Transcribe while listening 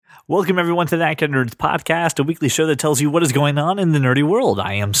Welcome, everyone, to That Kind of Nerds podcast, a weekly show that tells you what is going on in the nerdy world.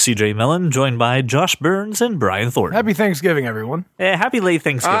 I am CJ Millen, joined by Josh Burns and Brian Thornton. Happy Thanksgiving, everyone. Happy late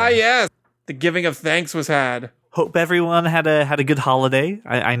Thanksgiving. Yes. The giving of thanks was had. Hope everyone had a good holiday.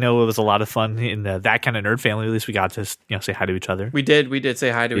 I know it was a lot of fun in That Kind of Nerd family. At least we got to say hi to each other. We did say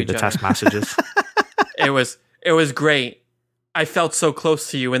hi to each the other. text messages. It was great. I felt so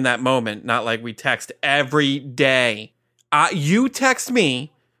close to you in that moment. Not like we text every day. You text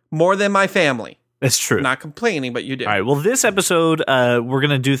me more than my family. It's true. Not complaining, but you do. All right. Well, this episode, we're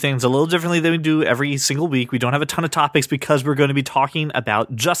going to do things a little differently than we do every single week. We don't have a ton of topics because we're going to be talking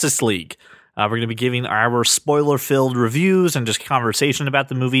about Justice League. We're going to be giving our spoiler-filled reviews and just conversation about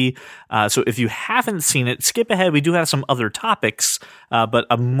the movie. So if you haven't seen it, skip ahead. We do have some other topics, but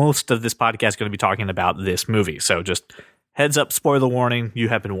most of this podcast is going to be talking about this movie. So just heads up, spoiler warning, you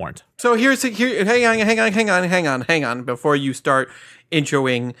have been warned. So hang on, before you start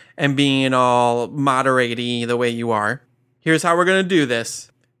introing and being all moderate-y the way you are. Here's how we're going to do this.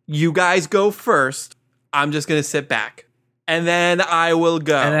 You guys go first. I'm just going to sit back. And then I will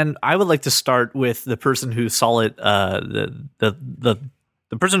go. And then I would like to start with the person who saw it, the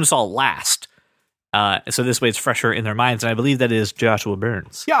person who saw it last. So this way it's fresher in their minds, and I believe that is Joshua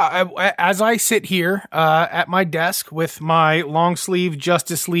Burns. Yeah, as I sit here at my desk with my long sleeve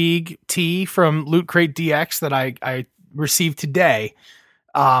Justice League tee from Loot Crate DX that I received today.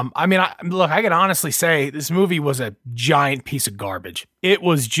 I can honestly say this movie was a giant piece of garbage. It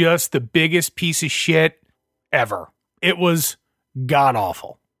was just the biggest piece of shit ever. It was god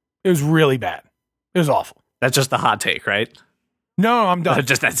awful. It was really bad. It was awful. That's just the hot take, right? No, I'm done.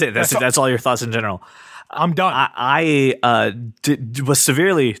 That's it. That's all your thoughts in general. I'm done. I was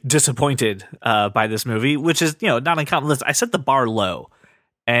severely disappointed by this movie, which is not uncommon. Listen, I set the bar low,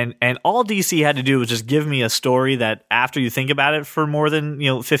 and all DC had to do was just give me a story that, after you think about it for more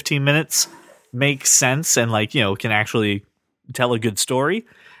than 15 minutes, makes sense and can actually tell a good story.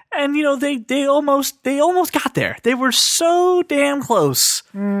 And they almost got there. They were so damn close,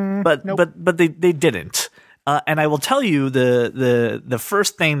 but they didn't. And I will tell you the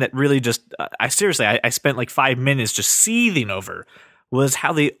first thing that really just I spent like 5 minutes just seething over was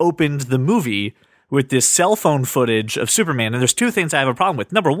how they opened the movie with this cell phone footage of Superman. And there's two things I have a problem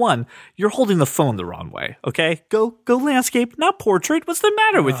with. Number one, you're holding the phone the wrong way. Okay, go landscape, not portrait. What's the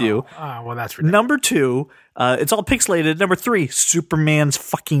matter with you? Well, that's ridiculous. Number two, it's all pixelated. Number three, Superman's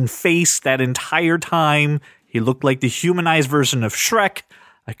fucking face that entire time. He looked like the humanized version of Shrek.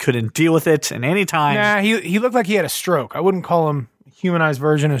 I couldn't deal with it. And anytime. Nah, he looked like he had a stroke. I wouldn't call him humanized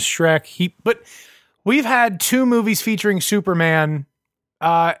version of Shrek. But we've had two movies featuring Superman,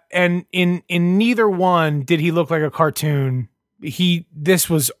 and in neither one did he look like a cartoon. It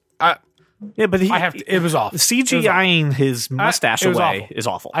was awful. CGIing his mustache away is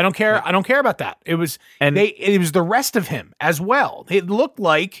awful. I don't care. I don't care about that. It was the rest of him as well. It looked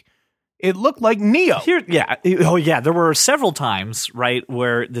like Neo. There were several times, right,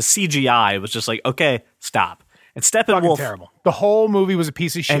 where the CGI was just like, okay, stop. And Steppenwolf, terrible. The whole movie was a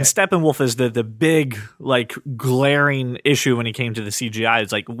piece of shit. And Steppenwolf is the big, glaring issue when it came to the CGI.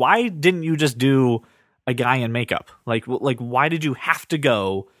 It's like, why didn't you just do a guy in makeup? Like why did you have to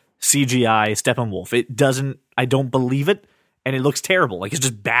go CGI Steppenwolf? It doesn't. I don't believe it, and it looks terrible. Like, it's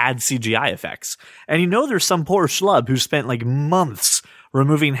just bad CGI effects. And there's some poor schlub who spent months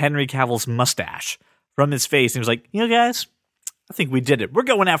removing Henry Cavill's mustache from his face, and he was like, guys, I think we did it. We're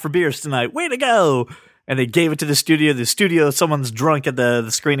going out for beers tonight. Way to go! And they gave it to the studio. The studio, someone's drunk at the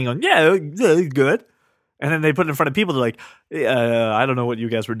screening going, yeah, good. And then they put it in front of people. They're like, I don't know what you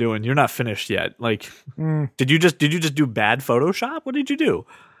guys were doing. You're not finished yet. Did you just do bad Photoshop? What did you do?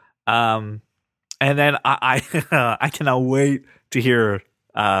 And then I cannot wait to hear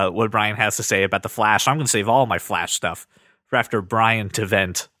what Brian has to say about the Flash. I'm going to save all my Flash stuff for after Brian to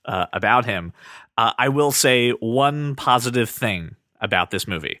vent about him. I will say one positive thing about this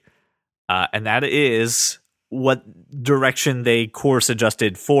movie. And that is what direction they course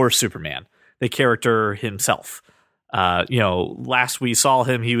adjusted for Superman, the character himself. Last we saw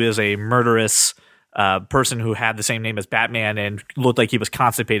him, he was a murderous person who had the same name as Batman and looked like he was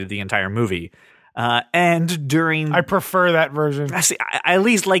constipated the entire movie. I prefer that version. I at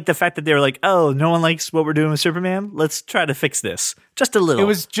least like the fact that they were like, oh, no one likes what we're doing with Superman. Let's try to fix this just a little. It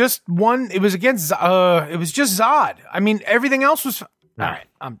was just one. It was against. It was just Zod. I mean, everything else was. No. All right.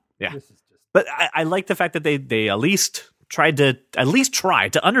 Yeah. But I like the fact that they at least tried to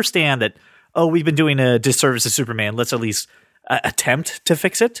understand that, oh, we've been doing a disservice to Superman. Let's at least attempt to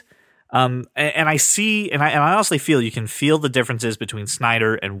fix it. And I honestly feel you can feel the differences between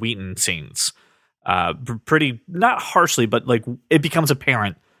Snyder and Whedon scenes. Pretty, not harshly, but it becomes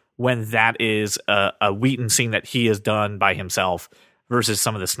apparent when that is a Wheaton scene that he has done by himself versus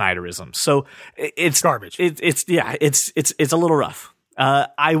some of the Snyderisms. So it's garbage. It's a little rough.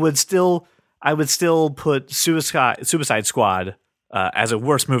 I would still put Suicide Squad as a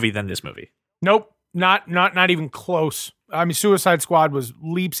worse movie than this movie. Nope, not even close. I mean, Suicide Squad was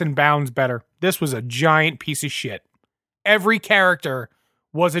leaps and bounds better. This was a giant piece of shit. Every character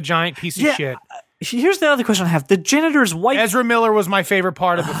was a giant piece of shit. Here's the other question I have. The janitor's wife... Ezra Miller was my favorite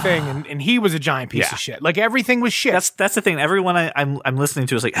part of the thing, and he was a giant piece of shit. Like, everything was shit. That's the thing. Everyone I'm listening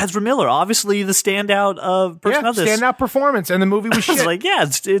to is like, Ezra Miller, obviously the standout person of this. Standout performance, and the movie was shit. It's like,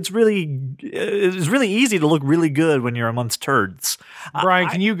 it's really easy to look really good when you're amongst turds. Brian,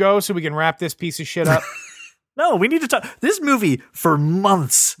 can you go so we can wrap this piece of shit up? No, we need to talk. This movie for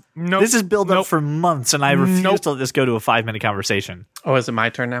months. Nope. This is built up for months, and I refuse to let this go to a 5-minute conversation. Oh, is it my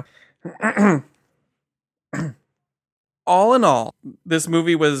turn now? All in all, this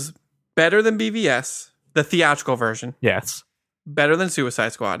movie was better than BVS, the theatrical version. Yes. Better than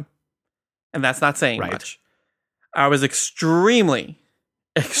Suicide Squad. And that's not saying Right. much. I was extremely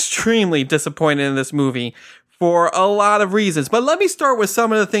disappointed in this movie for a lot of reasons. But let me start with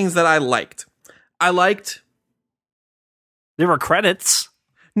some of the things that I liked. There were credits.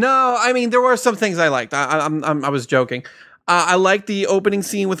 No, I mean, there were some things I liked. I was joking. I liked the opening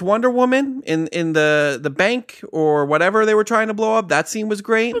scene with Wonder Woman in the bank or whatever they were trying to blow up. That scene was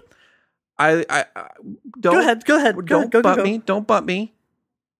great. I don't Go ahead. Don't butt me.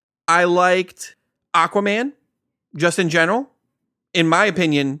 I liked Aquaman, just in general. In my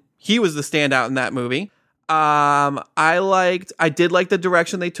opinion, he was the standout in that movie. I did like the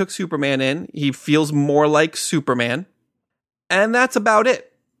direction they took Superman in. He feels more like Superman. And that's about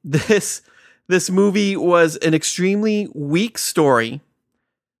it. This movie was an extremely weak story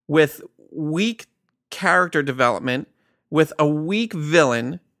with weak character development, with a weak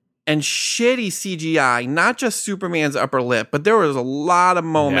villain, and shitty CGI. Not just Superman's upper lip, but there was a lot of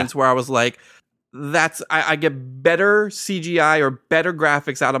moments where I was like, I get better CGI or better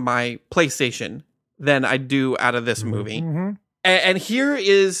graphics out of my PlayStation than I do out of this movie. Mm-hmm. And here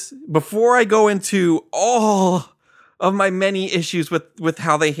is, before I go into all of my many issues with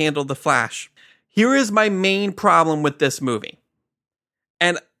how they handled the Flash, here is my main problem with this movie.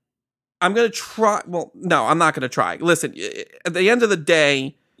 And I'm going to try. Well, no, I'm not going to try. Listen, at the end of the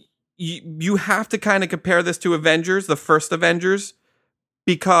day, you have to kind of compare this to Avengers, the first Avengers,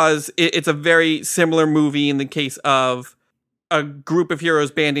 because it's a very similar movie in the case of a group of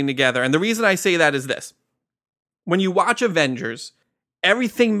heroes banding together. And the reason I say that is this. When you watch Avengers,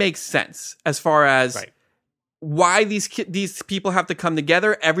 everything makes sense as far as why these people have to come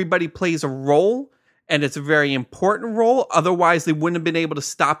together. Everybody plays a role, and it's a very important role. Otherwise, they wouldn't have been able to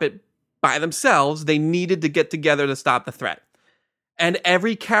stop it by themselves. They needed to get together to stop the threat. And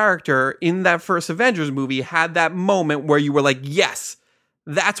every character in that first Avengers movie had that moment where you were like, yes,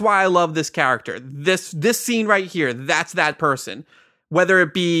 that's why I love this character. This scene right here, that's that person. Whether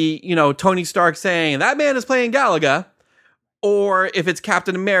it be, Tony Stark saying, that man is playing Galaga, or if it's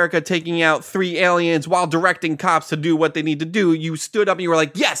Captain America taking out 3 aliens while directing cops to do what they need to do, you stood up and you were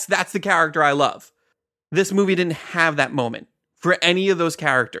like, yes, that's the character I love. This movie didn't have that moment for any of those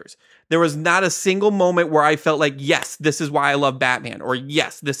characters. There was not a single moment where I felt like, yes, this is why I love Batman, or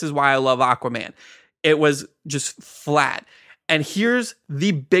yes, this is why I love Aquaman. It was just flat. And here's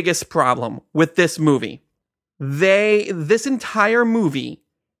the biggest problem with this movie. This entire movie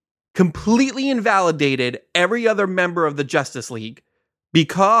completely invalidated every other member of the Justice League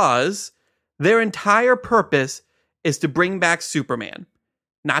because their entire purpose is to bring back Superman.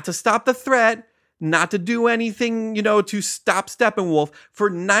 Not to stop the threat, not to do anything, to stop Steppenwolf. For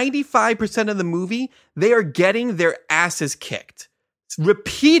 95% of the movie, they are getting their asses kicked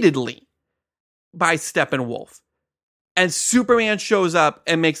repeatedly by Steppenwolf. And Superman shows up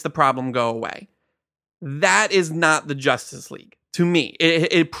and makes the problem go away. That is not the Justice League. To me,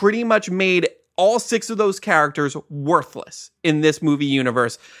 it pretty much made all 6 of those characters worthless in this movie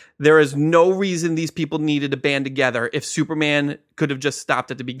universe. There is no reason these people needed to band together if Superman could have just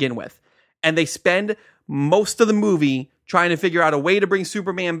stopped it to begin with. And they spend most of the movie trying to figure out a way to bring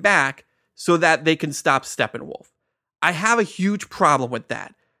Superman back so that they can stop Steppenwolf. I have a huge problem with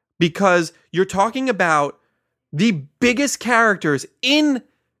that because you're talking about the biggest characters in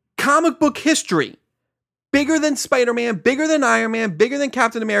comic book history. Bigger than Spider-Man, bigger than Iron Man, bigger than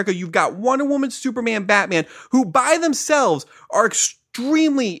Captain America. You've got Wonder Woman, Superman, Batman, who by themselves are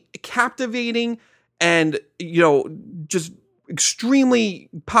extremely captivating and, just extremely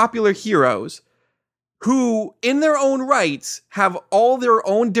popular heroes who, in their own rights, have all their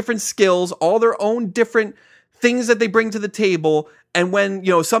own different skills, all their own different things that they bring to the table. And when,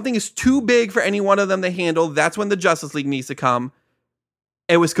 something is too big for any one of them to handle, that's when the Justice League needs to come.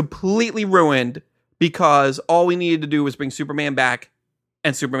 It was completely ruined because all we needed to do was bring Superman back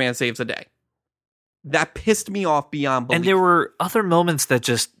and Superman saves the day. That pissed me off beyond belief. And there were other moments that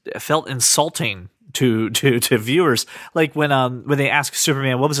just felt insulting to viewers. Like when they asked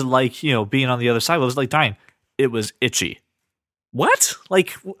Superman, what was it like, being on the other side? What was it like dying? It was itchy. What?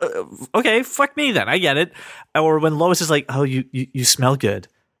 Like, okay, fuck me then. I get it. Or when Lois is like, oh, you smell good.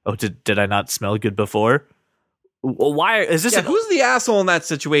 Oh, did I not smell good before? Why is this? Yeah, who's the asshole in that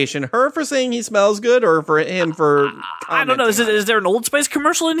situation? Her for saying he smells good, or for him for? I don't know. Is there an Old Spice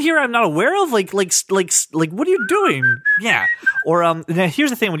commercial in here I'm not aware of? Like, what are you doing? Yeah. Or now here's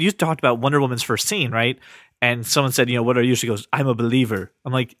the thing: when you talked about Wonder Woman's first scene, right? And someone said, what are you? She goes, I'm a believer.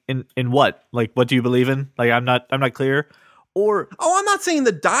 I'm like, in what? Like, what do you believe in? Like, I'm not clear. Or I'm not saying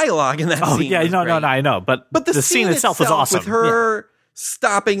the dialogue in that scene. Yeah, no, I know, but the scene itself was awesome. With her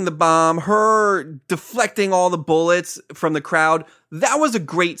stopping the bomb, her deflecting all the bullets from the crowd, that was a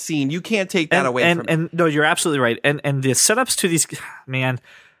great scene. You can't take that away from me. And no, you're absolutely right. And the setups to these, man,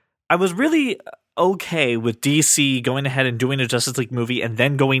 I was really okay with DC going ahead and doing a Justice League movie and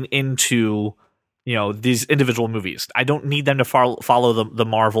then going into these individual movies. I don't need them to follow the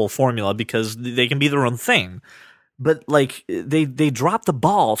Marvel formula because they can be their own thing. But like they dropped the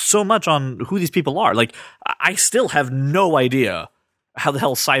ball so much on who these people are. Like I still have no idea how the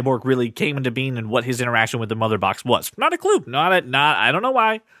hell Cyborg really came into being and what his interaction with the Mother Box was. Not a clue. I don't know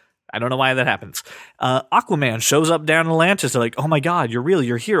why. I don't know why that happens. Aquaman shows up down in Atlantis. They're like, oh my God, you're real.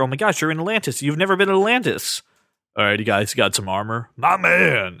 You're here. Oh my gosh, you're in Atlantis. You've never been to Atlantis. All right, you guys got some armor? My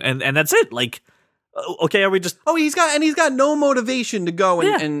man. And that's it. Like, okay, are we just... Oh, he's got no motivation to go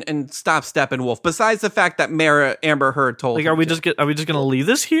and stop Steppenwolf, besides the fact that Amber Heard told him. Are we just going to leave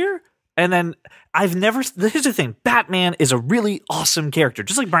this here? And then here's the thing, Batman is a really awesome character,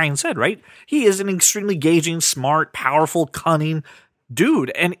 just like Brian said, right? He is an extremely engaging, smart, powerful, cunning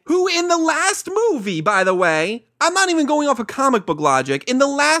dude. And who in the last movie, by the way, I'm not even going off of comic book logic, in the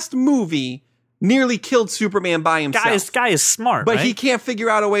last movie nearly killed Superman by himself. Guy is smart, but right? He can't figure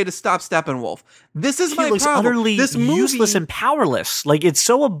out a way to stop Steppenwolf. This is my looks problem. Utterly this movie, useless and powerless. Like it's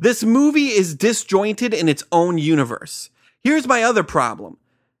so. This movie is disjointed in its own universe. Here's my other problem.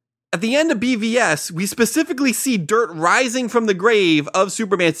 At the end of BVS, we specifically see dirt rising from the grave of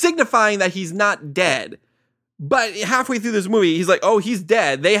Superman, signifying that he's not dead. But halfway through this movie, he's like, oh, he's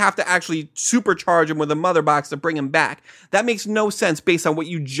dead. They have to actually supercharge him with a Mother Box to bring him back. That makes no sense based on what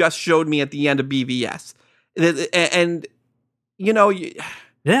you just showed me at the end of BVS. And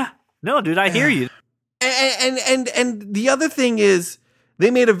yeah. No, dude, I hear you. And the other thing is, they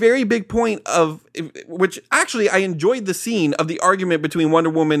made a very big point of, which actually I enjoyed the scene of the argument between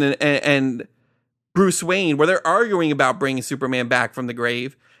Wonder Woman and Bruce Wayne, where they're arguing about bringing Superman back from the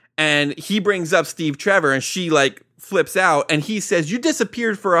grave. And he brings up Steve Trevor and she like flips out and he says, you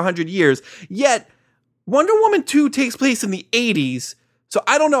disappeared for 100 years. Yet Wonder Woman 2 takes place in the 80s. So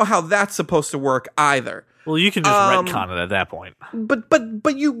I don't know how that's supposed to work either. Well, you can just retcon it at that point.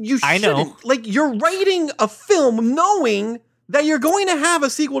 But you shouldn't. I know. Like, you're writing a film knowing that you're going to have a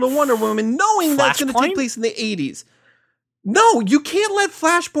sequel to Wonder Woman, knowing that's going to take place in the 80s. No, you can't let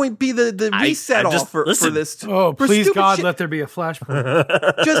Flashpoint be the reset off for this. Oh, please, God, shit. let there be a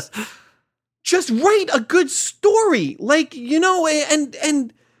Flashpoint. just write a good story. Like,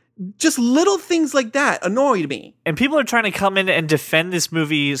 and just little things like that annoyed me. And people are trying to come in and defend this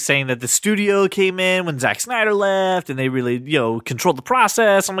movie, saying that the studio came in when Zack Snyder left and they really, controlled the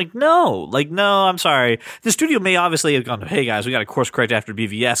process. I'm like, no, I'm sorry. The studio may obviously have gone, hey guys, we got to course correct after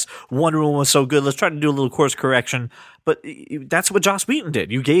BVS. Wonder Woman was so good. Let's try to do a little course correction. But that's what Joss Whedon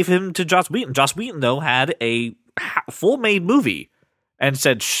did. You gave him to Joss Whedon. Joss Whedon, though, had a full made movie and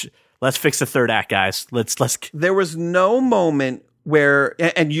said, let's fix the third act, guys. Let's. There was no moment where,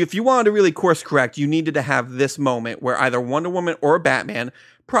 and if you wanted to really course correct, you needed to have this moment where either Wonder Woman or Batman,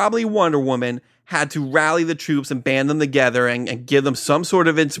 probably Wonder Woman, had to rally the troops and band them together and give them some sort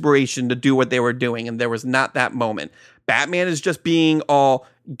of inspiration to do what they were doing. And there was not that moment. Batman is just being all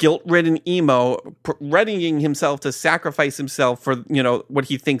guilt-ridden emo, readying himself to sacrifice himself for, what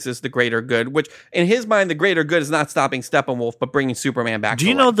he thinks is the greater good, which in his mind, the greater good is not stopping Steppenwolf, but bringing Superman back. Do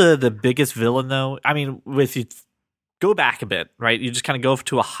you know the biggest villain, though? I mean, go back a bit, right? You just kind of go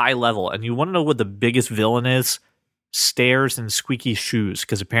to a high level, and you want to know what the biggest villain is? Stairs and squeaky shoes,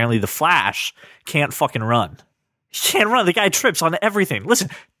 because apparently the Flash can't fucking run. He can't run. The guy trips on everything. Listen,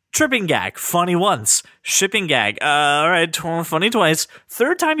 tripping gag, funny once. Shipping gag, all right, funny twice.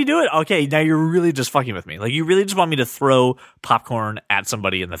 Third time you do it, okay, now you're really just fucking with me. Like, you really just want me to throw popcorn at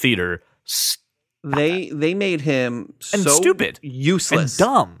somebody in the theater. they made him And so stupid. useless, And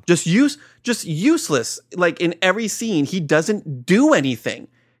dumb. just useless. Like in every scene, he doesn't do anything.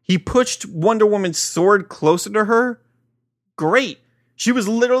 He pushed Wonder Woman's sword closer to her. Great. She was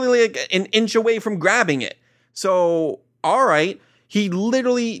literally like an inch away from grabbing it. So, all right. He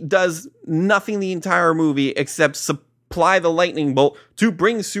literally does nothing the entire movie except supply the lightning bolt to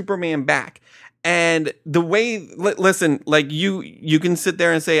bring Superman back. And the way, listen, like you can sit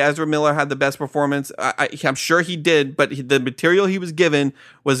there and say Ezra Miller had the best performance. I'm sure he did, but the material he was given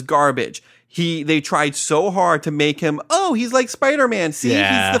was garbage. They tried so hard to make him, he's like Spider-Man. See,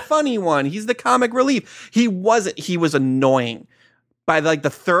 he's the funny one. He's the comic relief. He was annoying. By like the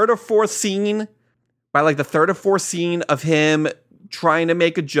third or fourth scene of him trying to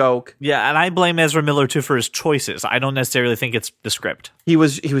make a joke. Yeah, and I blame Ezra Miller too for his choices. I don't necessarily think it's the script. He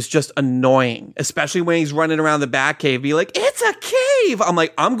was just annoying, especially when he's running around the Batcave, be like, "It's a cave." I'm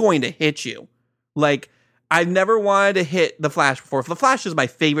like, "I'm going to hit you." Like, I've never wanted to hit the Flash before. The Flash is my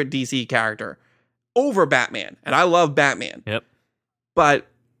favorite DC character over Batman, and I love Batman. Yep. But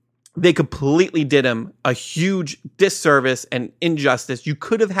they completely did him a huge disservice and injustice. You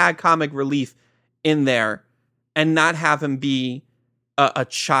could have had comic relief in there and not have him be a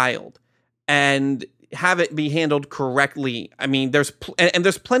child and have it be handled correctly. I mean, there's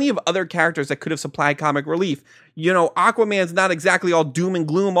plenty of other characters that could have supplied comic relief. You know, Aquaman's not exactly all doom and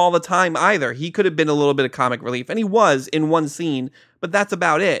gloom all the time either. He could have been a little bit of comic relief, and he was in one scene, but that's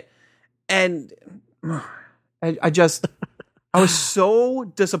about it. And I was so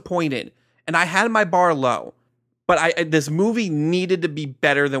disappointed, and I had my bar low. But this movie needed to be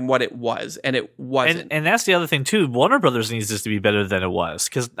better than what it was, and it wasn't. And that's the other thing, too. Warner Brothers needs this to be better than it was.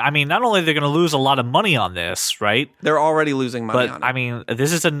 Because, I mean, not only are they going to lose a lot of money on this, right? They're already losing money on it. But, I mean,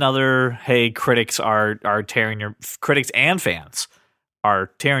 this is another, hey, critics are tearing your... Critics and fans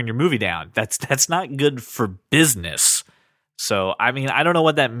are tearing your movie down. That's not good for business. So, I mean, I don't know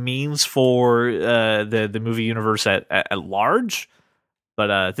what that means for the movie universe at large.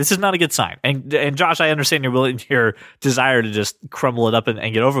 But this is not a good sign. And Josh, I understand your desire to just crumble it up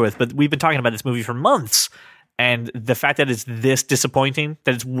and get over with. But we've been talking about this movie for months. And the fact that it's this disappointing,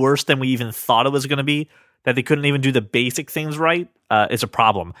 that it's worse than we even thought it was going to be, that they couldn't even do the basic things right, is a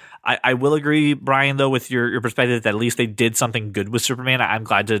problem. I will agree, Brian, though, with your perspective that at least they did something good with Superman. I'm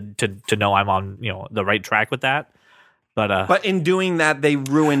glad to know I'm on the right track with that. But in doing that, they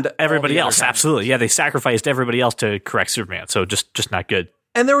ruined everybody else. Absolutely. Yeah, they sacrificed everybody else to correct Superman. So just not good.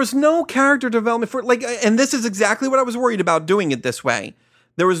 And there was no character development for and this is exactly what I was worried about doing it this way.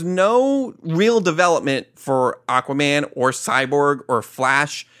 There was no real development for Aquaman or Cyborg or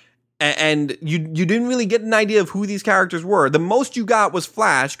Flash. And you didn't really get an idea of who these characters were. The most you got was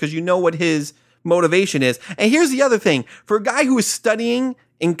Flash because you know what his motivation is. And here's the other thing. For a guy who is studying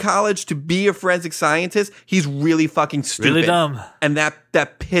in college to be a forensic scientist, he's really fucking stupid. Really dumb. And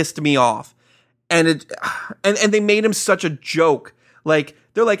that pissed me off. And they made him such a joke. Like,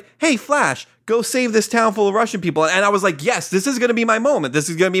 they're like, "Hey, Flash, go save this town full of Russian people." And I was like, yes, this is going to be my moment. This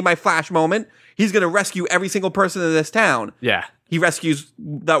is going to be my Flash moment. He's going to rescue every single person in this town. Yeah. He rescues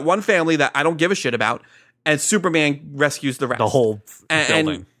that one family that I don't give a shit about. And Superman rescues the rest. The whole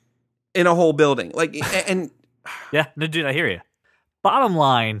building. And in a whole building. Like, and yeah, no, dude, I hear you. Bottom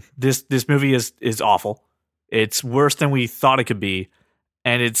line, this movie is awful. It's worse than we thought it could be,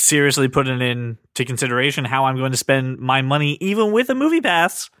 and it's seriously putting into consideration how I'm going to spend my money, even with a movie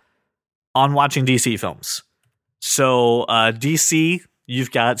pass, on watching DC films. So, DC,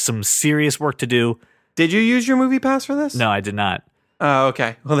 you've got some serious work to do. Did you use your movie pass for this? No, I did not. Oh,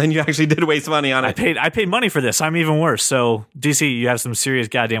 okay. Well, then you actually did waste money on it. I paid money for this. I'm even worse. So, DC, you have some serious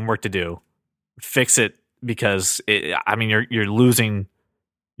goddamn work to do. Fix it. Because you're losing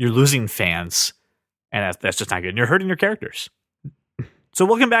fans, and that's just not good. And you're hurting your characters. So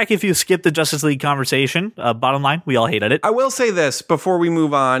welcome back. If you skipped the Justice League conversation, bottom line, we all hated it. I will say this before we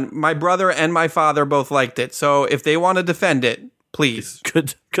move on: my brother and my father both liked it. So if they want to defend it, please,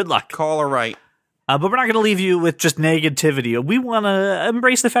 good luck. Call or write. But we're not going to leave you with just negativity. We want to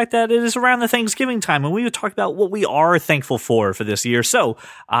embrace the fact that it is around the Thanksgiving time, and we would talk about what we are thankful for this year. So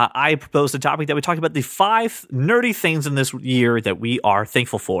I proposed a topic that we talk about the 5 nerdy things in this year that we are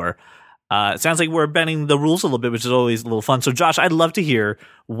thankful for. It sounds like we're bending the rules a little bit, which is always a little fun. So, Josh, I'd love to hear,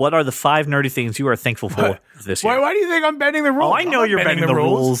 what are the 5 nerdy things you are thankful for this year? Why do you think I'm bending the rules? Oh, I know you're bending the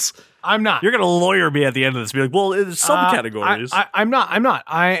rules. I'm not. You're going to lawyer me at the end of this. Be like, well, it's subcategories. I'm not.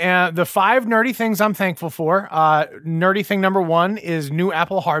 I am the 5 nerdy things I'm thankful for. Nerdy thing number 1 is new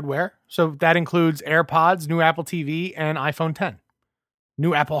Apple hardware. So that includes AirPods, new Apple TV, and iPhone 10.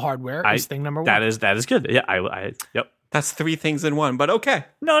 New Apple hardware is thing number 1. That is good. Yeah, yep. That's 3 things in one, but okay.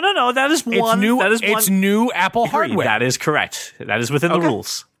 No. That is one. New, that is it's one. new Apple hardware. That is correct. That is within the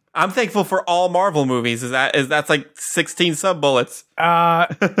rules. I'm thankful for all Marvel movies. That's like 16 sub bullets.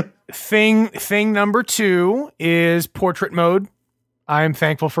 Thing number 2 is portrait mode. I am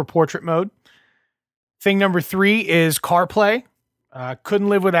thankful for portrait mode. Thing number 3 is CarPlay. Couldn't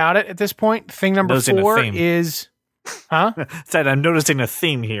live without it at this point. Thing number 4 is, Said I'm noticing a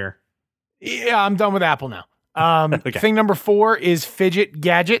theme here. Yeah, I'm done with Apple now. Okay. Thing number 4 is fidget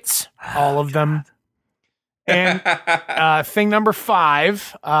gadgets, all of them. And thing number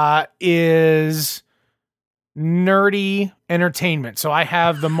 5 is nerdy entertainment. So I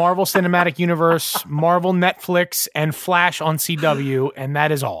have the Marvel Cinematic Universe, Marvel Netflix, and Flash on CW, and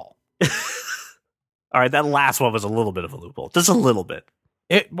that is all. All right, that last one was a little bit of a loophole. Just a little bit.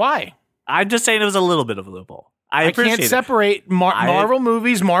 Why? I'm just saying it was a little bit of a loophole. I can't separate Marvel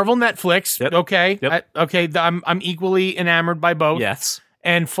movies, Marvel Netflix. Yep. Okay, Yep. I'm equally enamored by both. Yes.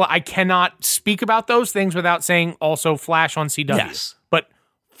 And I cannot speak about those things without saying also Flash on CW. Yes. But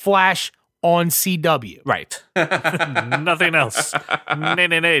Flash on CW. Right. Nothing else.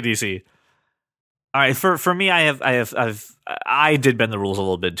 Nay, DC. All right, for me, I did bend the rules a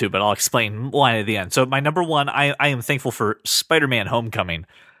little bit too, but I'll explain why at the end. So my number 1, I am thankful for Spider-Man: Homecoming,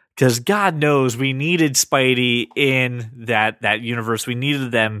 because God knows we needed Spidey in that universe. We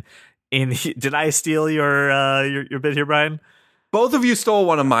needed them in. Did I steal your bit here, Brian? Both of you stole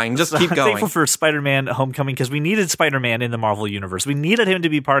one of mine. Just keep I'm going. thankful for Spider-Man: Homecoming because we needed Spider-Man in the Marvel universe. We needed him to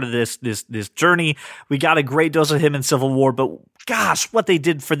be part of this journey. We got a great dose of him in Civil War, but gosh, what they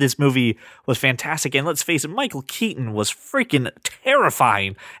did for this movie was fantastic. And let's face it, Michael Keaton was freaking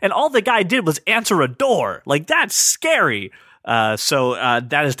terrifying. And all the guy did was answer a door. Like, that's scary. So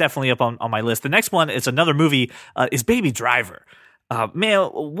that is definitely up on my list. The next one is another movie, is Baby Driver. Man,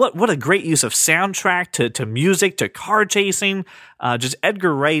 what a great use of soundtrack to music to car chasing. Just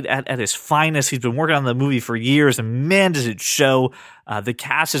Edgar Wright at his finest. He's been working on the movie for years, and man, does it show. The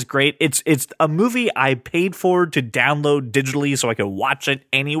cast is great. It's a movie I paid for to download digitally so I could watch it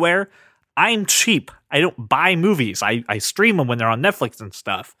anywhere. I'm cheap. I don't buy movies. I stream them when they're on Netflix and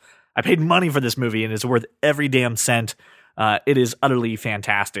stuff. I paid money for this movie, and it's worth every damn cent. It is utterly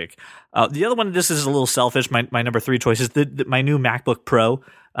fantastic. The other one, this is a little selfish. My number 3 choice is my new MacBook Pro.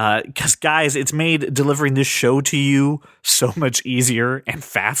 Because guys, it's made delivering this show to you so much easier and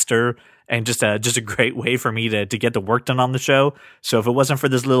faster, and just a great way for me to get the work done on the show. So if it wasn't for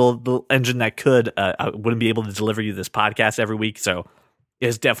this little engine that could, I wouldn't be able to deliver you this podcast every week. So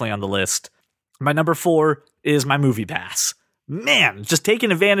it's definitely on the list. My number 4 is my Movie Pass. Man, just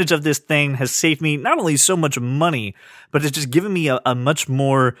taking advantage of this thing has saved me not only so much money, but it's just given me a much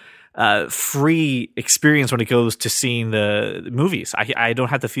more free experience when it goes to seeing the movies. I don't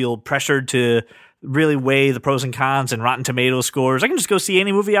have to feel pressured to really weigh the pros and cons and Rotten Tomatoes scores. I can just go see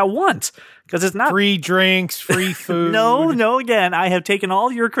any movie I want because it's not free drinks, free food. No. Again, I have taken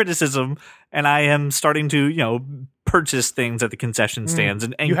all your criticism and I am starting to, purchase things at the concession stands.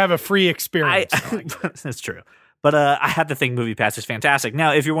 And you have a free experience. That's true. But I have to think Movie Pass is fantastic.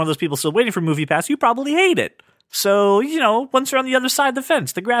 Now, if you're one of those people still waiting for Movie Pass, you probably hate it. So, once you're on the other side of the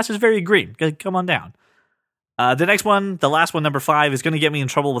fence, the grass is very green. Come on down. The next one, the last one, number 5, is going to get me in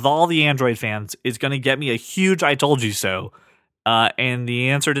trouble with all the Android fans. It's going to get me a huge I told you so. And the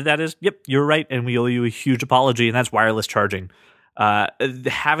answer to that is, yep, you're right, and we owe you a huge apology, and that's wireless charging.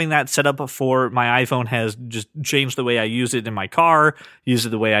 Having that set up for my iPhone has just changed the way I use it in my car, use it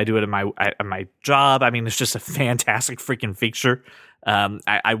the way I do it in my job. I mean, it's just a fantastic freaking feature.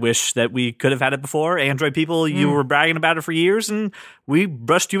 I wish that we could have had it before. Android people, you were bragging about it for years, and we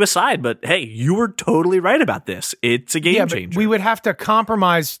brushed you aside. But hey, you were totally right about this. It's a game changer. But we would have to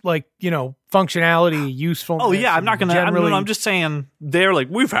compromise, functionality, usefulness. Oh yeah, I'm not gonna. I'm just saying they're like,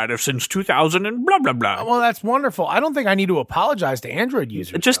 we've had it since 2000 and blah blah blah. Well, that's wonderful. I don't think I need to apologize to Android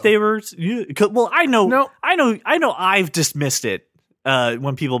users. Just though. they were. Well, I know. No. I know. I've dismissed it.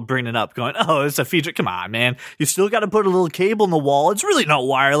 When people bring it up, going, "Oh, it's a feature." Come on, man! You still got to put a little cable in the wall. It's really not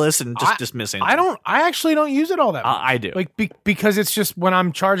wireless, and just dismissing. I actually don't use it all that much. I do, because it's just when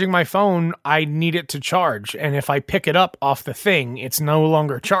I'm charging my phone, I need it to charge, and if I pick it up off the thing, it's no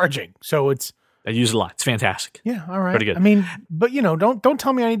longer charging. So it's. I use it a lot. It's fantastic. Yeah, all right. Pretty good. I mean, but don't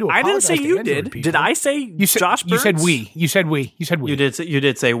tell me I need to apologize. I didn't say to you Android did. people. Did I say you said, Josh Burns? You said we. You said we. You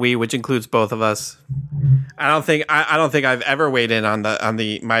did say we, which includes both of us. I don't think I've ever weighed in on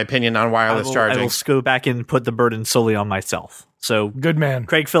my opinion on wireless charging. I will go back and put the burden solely on myself. So good man,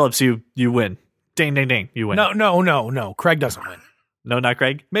 Craig Phillips, you win. Ding ding ding, you win. No. Craig doesn't win. No, not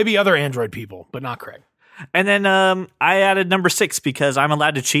Craig. Maybe other Android people, but not Craig. And then I added number 6 because I'm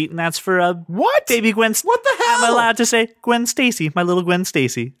allowed to cheat, and that's for What? baby Gwen. What the hell? I'm allowed to say Gwen Stacy, my little Gwen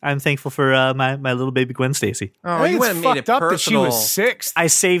Stacy. I'm thankful for my little baby Gwen Stacy. Oh, I think you it's went and made fucked it up personal. that she was 6th. I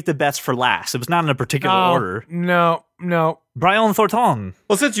saved the best for last. It was not in a particular order. No. Brian Thornton.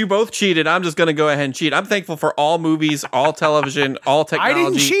 Well, since you both cheated, I'm just going to go ahead and cheat. I'm thankful for all movies, all television, all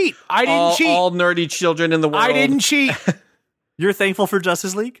technology. I didn't cheat. All nerdy children in the world. I didn't cheat. You're thankful for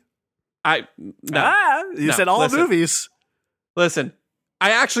Justice League? No. You said all listen. movies. Listen, I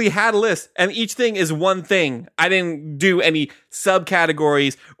actually had a list, and each thing is one thing. I didn't do any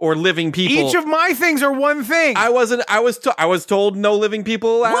subcategories or living people. Each of my things are one thing. I was told no living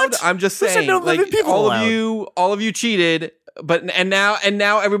people allowed. What? I'm just Who said saying, no living people all allowed? of you cheated. But now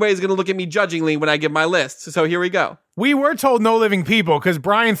everybody's gonna look at me judgingly when I give my list. So here we go. We were told no living people because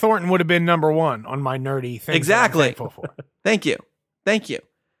Brian Thornton would have been number 1 on my nerdy thing. Exactly. Thankful for. Thank you.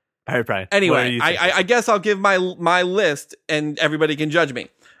 All right, Brian. Anyway, I guess I'll give my list and everybody can judge me.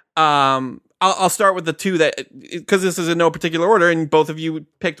 I'll start with the 2 that, because this is in no particular order and both of you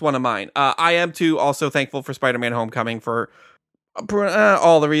picked one of mine. I am too also thankful for Spider-Man Homecoming for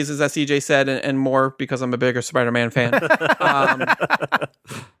all the reasons that CJ said and more because I'm a bigger Spider-Man fan.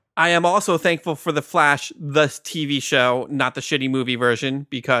 I am also thankful for The Flash, the TV show, not the shitty movie version,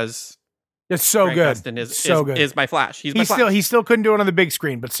 because It's so Grant good. Gustin is good. is my Flash. He's my Flash. He still couldn't do it on the big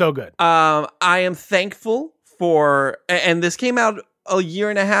screen, but so good. I am thankful for, and this came out a year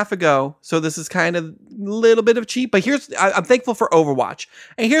and a half ago, so this is kind of a little bit of cheap, but I'm thankful for Overwatch.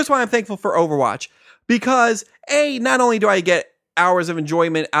 And here's why I'm thankful for Overwatch. Because not only do I get hours of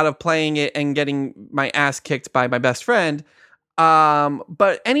enjoyment out of playing it and getting my ass kicked by my best friend,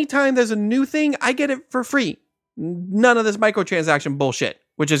 but anytime there's a new thing, I get it for free. None of this microtransaction bullshit,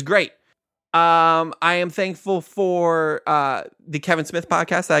 which is great. I am thankful for the Kevin Smith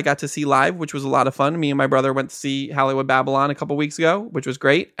podcast that I got to see live, which was a lot of fun. Me and my brother went to see Hollywood Babylon a couple weeks ago, which was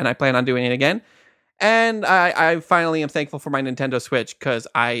great, and I plan on doing it again. And I finally am thankful for my Nintendo Switch because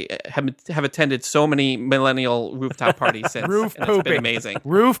I have attended so many millennial rooftop parties since. Roof and pooping. It's been amazing.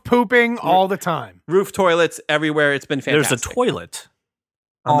 Roof pooping all the time. Roof toilets everywhere. It's been fantastic. There's a toilet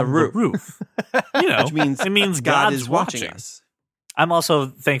on the roof. You know, Which means it means God God's is watching watching. us. I'm also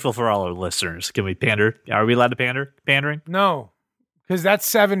thankful for all our listeners. Can we pander? Are we allowed to pander? Pandering? No, because that's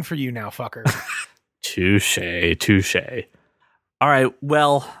 7 for you now, fucker. Touche. All right.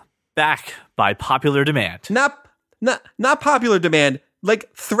 Well, back by popular demand. Not popular demand,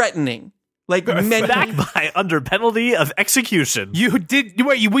 like threatening. Like Back by under penalty of execution. You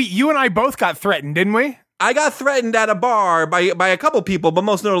and I both got threatened, didn't we? I got threatened at a bar by a couple people, but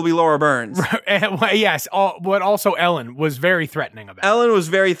most notably Laura Burns. Yes, but also Ellen was very threatening about it. Ellen was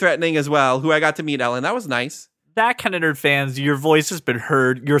very threatening as well, who I got to meet Ellen. That was nice. That kind of nerd fans, your voice has been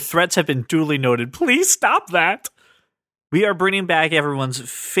heard. Your threats have been duly noted. Please stop that. We are bringing back everyone's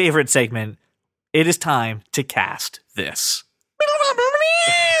favorite segment. It is time to cast this.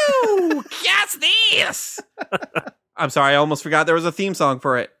 Cast this! I'm sorry, I almost forgot there was a theme song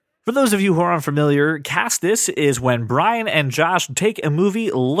for it. For those of you who are unfamiliar, Cast This is when Brian and Josh take a movie,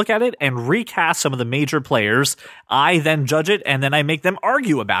 look at it, and recast some of the major players. I then judge it, and then I make them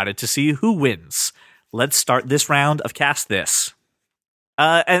argue about it to see who wins. Let's start this round of Cast This.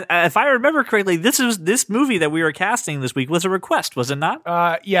 And if I remember correctly, this movie that we were casting this week was a request, was it not?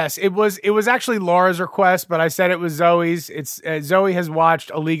 Yes, it was actually Laura's request, but I said it was Zoe's. It's Zoe has watched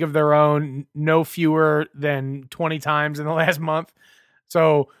A League of Their Own no fewer than 20 times in the last month.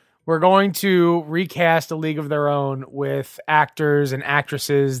 So we're going to recast A League of Their Own with actors and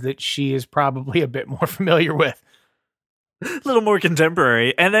actresses that she is probably a bit more familiar with. A little more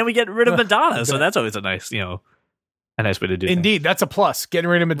contemporary. And then we get rid of Madonna, so that's always a nice, a nice way to do it. Indeed, that's a plus. Getting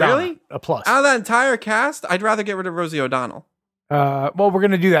rid of Madonna. Really? A plus. Out of that entire cast, I'd rather get rid of Rosie O'Donnell. Well, we're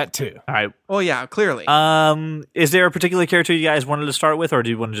going to do that too. All right. Well, yeah, clearly. Is there a particular character you guys wanted to start with, or do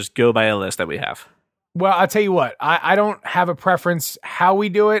you want to just go by a list that we have? Well, I'll tell you what. I don't have a preference how we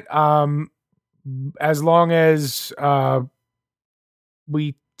do it. As long as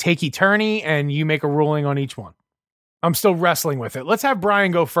we take eternity and you make a ruling on each one. I'm still wrestling with it. Let's have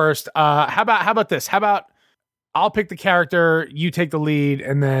Brian go first. How about this? How about I'll pick the character, you take the lead,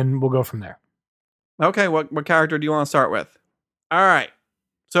 and then we'll go from there. Okay, what character do you want to start with? All right.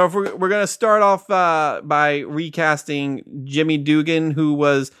 So if we're going to start off by recasting Jimmy Dugan, who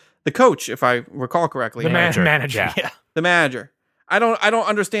was the coach, if I recall correctly. The manager. Yeah. The manager. I don't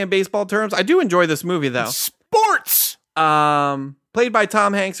understand baseball terms. I do enjoy this movie though. Sports. Played by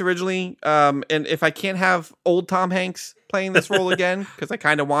Tom Hanks originally. And if I can't have old Tom Hanks playing this role again, because I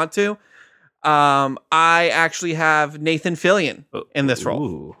kind of want to, I actually have Nathan Fillion in this role.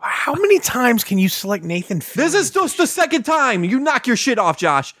 Ooh. How many times can you select Nathan Fillion? This is just the second time. You knock your shit off,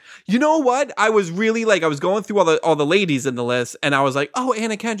 Josh. You know what? I was really I was going through all the ladies in the list, and I was like, oh,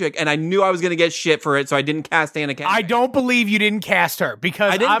 Anna Kendrick, and I knew I was gonna get shit for it, so I didn't cast Anna Kendrick. I don't believe you didn't cast her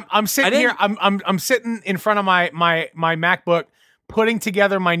because I'm sitting here. I'm sitting in front of my MacBook, putting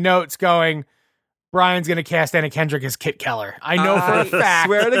together my notes, going, Brian's gonna cast Anna Kendrick as Kit Keller. I know for a fact.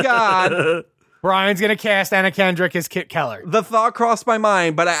 Swear to God. Brian's gonna cast Anna Kendrick as Kit Keller. The thought crossed my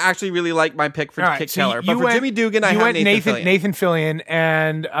mind, but I actually really like my pick for Kit Keller. But for Jimmy Dugan, I have Nathan Fillion,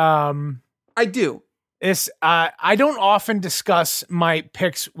 and I do. I don't often discuss my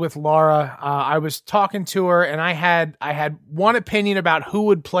picks with Laura. I was talking to her, and I had one opinion about who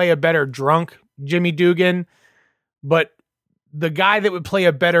would play a better drunk Jimmy Dugan, but the guy that would play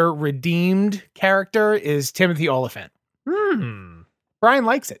a better redeemed character is Timothy Olyphant. Brian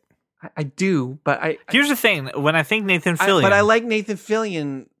likes it. I do, but Here's the thing: when I think Nathan Fillion, but I like Nathan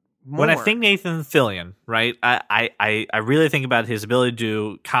Fillion more. When I think Nathan Fillion, right, I really think about his ability to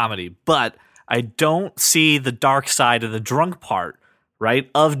do comedy, but I don't see the dark side of the drunk part, right,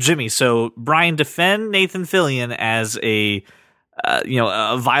 of Jimmy. So Brian, defend Nathan Fillion as a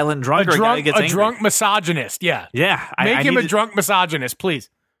violent drunk, a drunk misogynist. Yeah, Make him a drunk misogynist,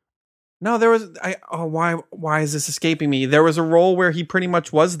 please. No, there was. Why is this escaping me? There was a role where he pretty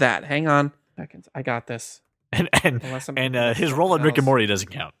much was that. Hang on, seconds. I got this. And his role in Rick and Morty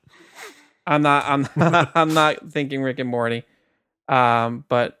doesn't count. I'm not thinking Rick and Morty.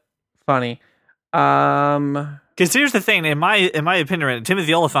 But funny. Because here's the thing. In my opinion,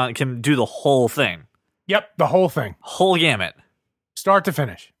 Timothy Olyphant can do the whole thing. Yep, the whole thing, whole gamut, start to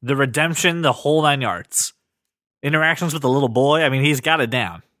finish. The redemption, the whole 9 yards. Interactions with the little boy. I mean, he's got it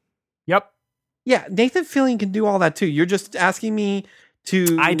down. Yep. Yeah, Nathan Fillion can do all that too. You're just asking me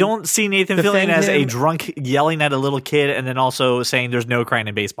to. I don't see Nathan Fillion as a drunk yelling at a little kid and then also saying there's no crying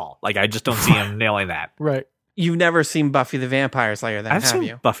in baseball. Like, I just don't see him nailing that. Right. You've never seen Buffy the Vampire Slayer, then, have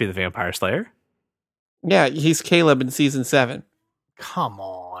you? Buffy the Vampire Slayer. Yeah, he's Caleb in season 7. Come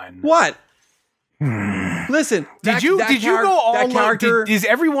on. What? Listen, did you go all low? Is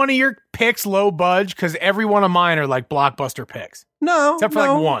every one of your picks low budge? Because every one of mine are like blockbuster picks. No, except for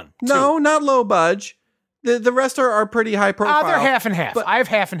like one. No, not low budge. The rest are pretty high profile. They're half and half. But I have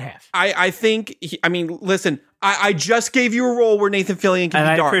half and half. I think. Listen. I just gave you a role where Nathan Fillion can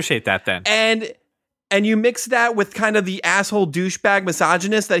be dark. I appreciate that then. And you mix that with kind of the asshole douchebag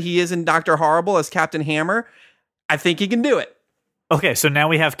misogynist that he is in Dr. Horrible as Captain Hammer. I think he can do it. Okay, so now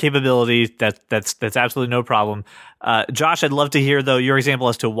we have capability. That's absolutely no problem. Josh, I'd love to hear though your example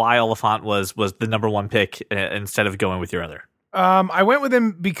as to why Olyphant was the number one pick instead of going with your other. I went with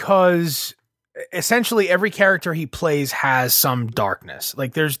him because essentially every character he plays has some darkness.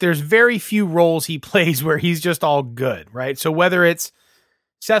 Like there's very few roles he plays where he's just all good, right? So whether it's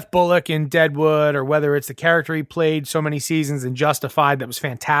Seth Bullock in Deadwood or whether it's the character he played so many seasons in Justified that was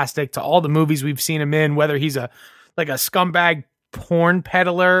fantastic, to all the movies we've seen him in, whether he's a scumbag porn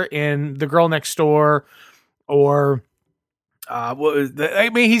peddler in The Girl Next Door, or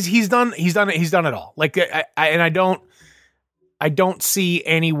he's done it all. Like I don't see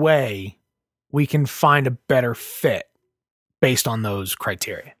any way we can find a better fit based on those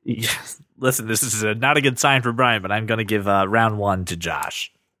criteria. Yes. Listen, this is not a good sign for Brian, but I'm going to give round 1 to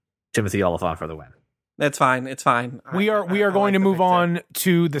Josh. Timothy Olyphant for the win. That's fine. It's fine. We are going to move on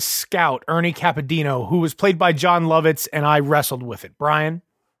to the scout, Ernie Capodino, who was played by John Lovitz, and I wrestled with it. Brian?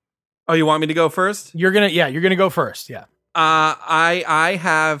 Oh, you want me to go first? You're gonna go first. Yeah. I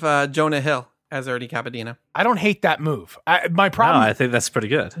have Jonah Hill as Ernie Capodino. I don't hate that move. My problem. No, I think that's pretty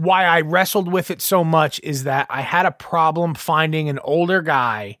good. Why I wrestled with it so much is that I had a problem finding an older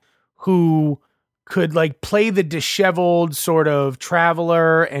guy who could like play the disheveled sort of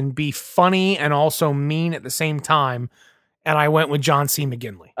traveler and be funny and also mean at the same time. And I went with John C.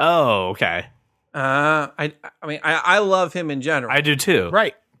 McGinley. Oh, okay. I love him in general. I do too.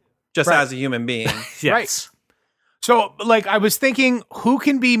 Right. Just as a human being. Yes. Right. So like I was thinking who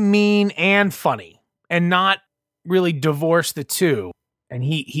can be mean and funny and not really divorce the two. And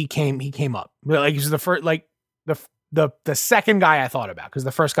he came up. Like he was the first, like the second guy I thought about, because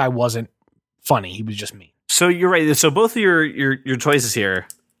the first guy wasn't funny. He was just mean. So you're right. So both of your choices here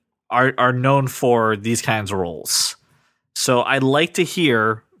are known for these kinds of roles. So I'd like to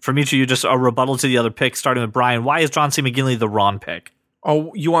hear from each of you just a rebuttal to the other pick, starting with Brian. Why is John C. McGinley the wrong pick?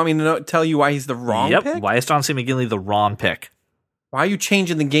 Oh, you want me to tell you why he's the wrong pick? Why is John C. McGinley the wrong pick? Why are you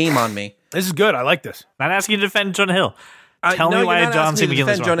changing the game on me? This is good. I like this. Not asking you to defend Jonah Hill. Tell me why John C.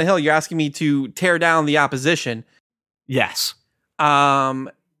 McGinley is wrong. Jonah Hill. You're asking me to tear down the opposition. Yes.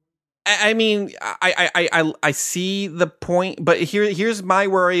 I mean, I see the point, but here's my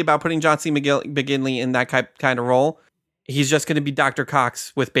worry about putting John C. McGinley in that kind of role. He's just going to be Dr.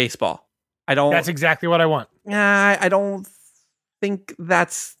 Cox with baseball. That's exactly what I want. I don't think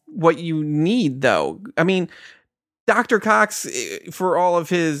that's what you need, though. I mean, Dr. Cox, for all of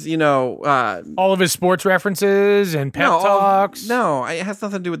his, all of his sports references and pep talks. No, it has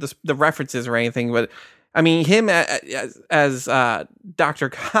nothing to do with the references or anything, but I mean, him as Dr.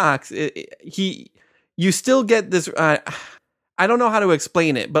 Cox, you still get this. I don't know how to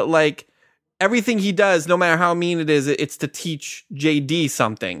explain it, but like everything he does, no matter how mean it is, it's to teach JD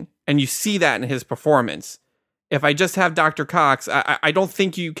something, and you see that in his performance. If I just have Dr. Cox, I don't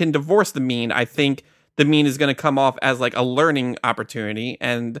think you can divorce the mean. I think the mean is going to come off as like a learning opportunity,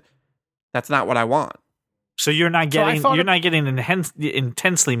 and that's not what I want. So you're not getting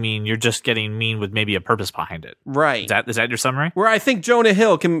intensely mean. You're just getting mean with maybe a purpose behind it. Right. Is that your summary? Where I think Jonah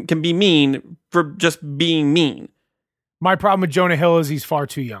Hill can be mean for just being mean. My problem with Jonah Hill is he's far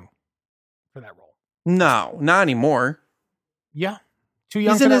too young for that role. No, not anymore. Yeah, too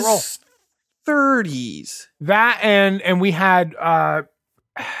young for that role. 30s. That and we had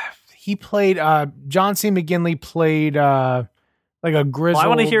he played John C. McGinley played like a grizzled. Well, I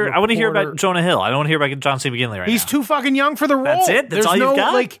want to hear about Jonah Hill. I don't want to hear about John C. McGinley right now. He's too fucking young for the role. That's it? That's all you've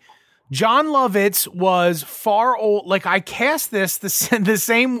got? Like, John Lovitz was far old. Like, I cast this the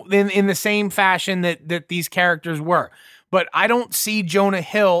same in the same fashion that these characters were. But I don't see Jonah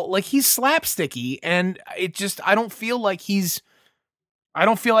Hill, like, he's slapsticky, and I don't feel like he's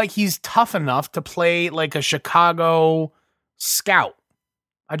tough enough to play like a Chicago scout.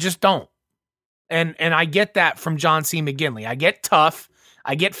 I just don't. And I get that from John C. McGinley. I get tough,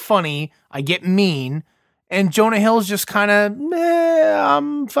 I get funny, I get mean, and Jonah Hill's just kind of,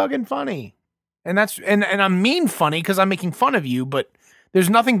 I'm fucking funny. And that's and I'm mean funny because I'm making fun of you, but there's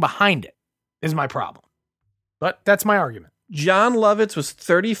nothing behind it, is my problem. But that's my argument. John Lovitz was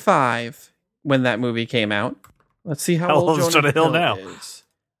 35 when that movie came out. Let's see how old Jonah Hill now is.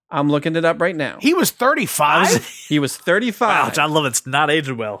 I'm looking it up right now. He was 35? He was 35. Wow, John Lovitz not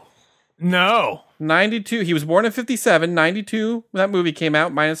aging well. No. 92. He was born in 57. 92 when that movie came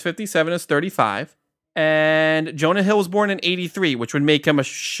out. Minus 57 is 35. And Jonah Hill was born in 83, which would make him a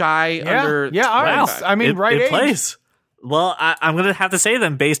shy under. Yeah, all right. Wow. I mean, right age. Plays. Well, I'm going to have to say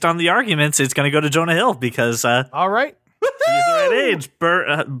then, based on the arguments, it's going to go to Jonah Hill because all right. He's the right age.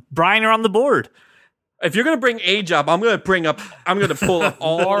 Brian, you're on the board. If you're going to bring age up, I'm going to pull up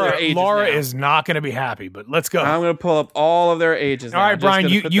all of their ages. Laura now. is not going to be happy, but let's go. I'm going to pull up all of their ages. All right, Brian,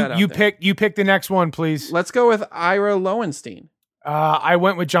 you pick the next one, please. Let's go with Ira Lowenstein. I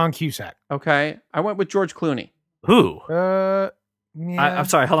went with John Cusack. Okay. I went with George Clooney. Who? Yeah. I'm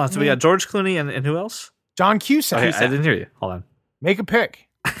sorry. Hold on. So we got George Clooney and who else? John Cusack. Okay, I didn't hear you. Hold on. Make a pick.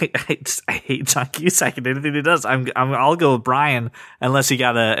 I hate John Cusack and anything he does. I'll go with Brian unless you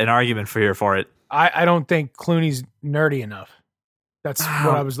got an argument for it. I don't think Clooney's nerdy enough. That's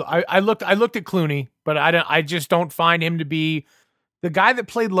what I was. I looked at Clooney, but I just don't find him to be the guy that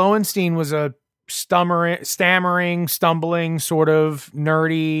played Lowenstein. Was a stammering, stumbling, sort of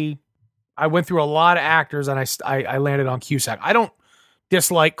nerdy. I went through a lot of actors, and I landed on Cusack. I don't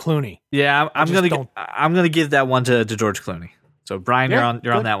dislike Clooney. Yeah, I'm gonna give that one to George Clooney. So Brian,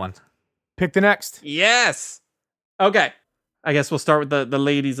 you're on that one. Pick the next. Yes. Okay. I guess we'll start with the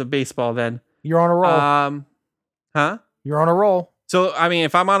ladies of baseball then. You're on a roll. Huh? You're on a roll. So, I mean,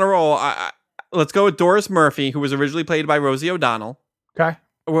 if I'm on a roll, let's go with Doris Murphy, who was originally played by Rosie O'Donnell. Okay.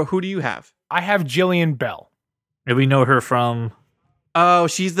 Or who do you have? I have Jillian Bell. And we know her from... Oh,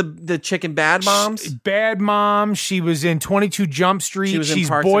 she's the chick in Bad Moms? Bad Mom. She was in 22 Jump Street.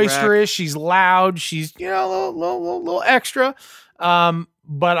 She's boisterous. She's loud. She's, a little extra.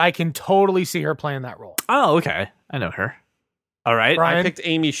 But I can totally see her playing that role. Oh, okay. I know her. All right. Brian? I picked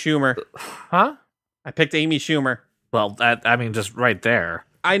Amy Schumer. Huh? I picked Amy Schumer. Well, just right there.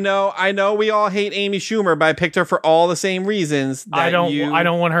 I know we all hate Amy Schumer, but I picked her for all the same reasons. I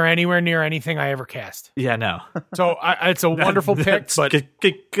don't want her anywhere near anything I ever cast. Yeah, no. So it's a wonderful pick, but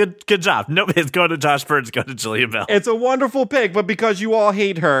good job. No, it's going to Josh Burns, go to Jillian Bell. It's a wonderful pick, but because you all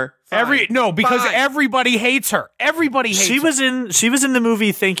hate her, because everybody hates her. Everybody hates her. She was in the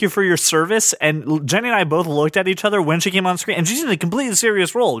movie Thank You for Your Service, and Jenny and I both looked at each other when she came on screen, and she's in a completely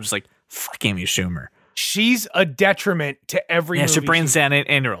serious role, just like fuck Amy Schumer. She's a detriment to every movie. Yeah, she brings down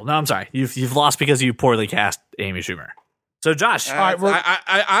any role. No, I'm sorry. You've lost because you poorly cast Amy Schumer. So, Josh. All right,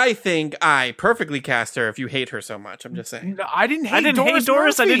 I think I perfectly cast her if you hate her so much. I'm just saying. No, I didn't hate Doris.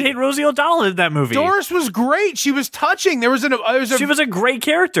 Murphy. I didn't hate Rosie O'Donnell in that movie. Doris was great. She was touching. She was a great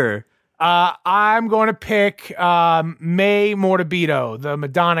character. I'm going to pick May Mortabito, the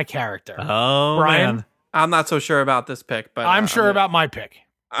Madonna character. Oh, Brian? man. I'm not so sure about this pick, but I'm sure about my pick.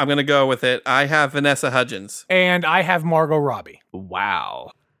 I'm going to go with it. I have Vanessa Hudgens. And I have Margot Robbie.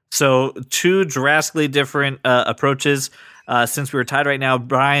 Wow. So two drastically different approaches. Since we were tied right now,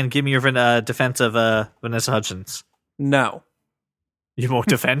 Brian, give me your defense of Vanessa Hudgens. No. You won't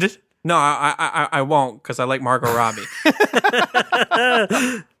defend it? No, I won't, because I like Margot Robbie.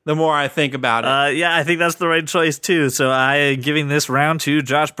 The more I think about it. Yeah, I think that's the right choice too. So I am giving this round to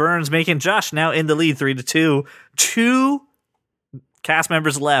Josh Burns, making Josh now in the lead 3-2. Two cast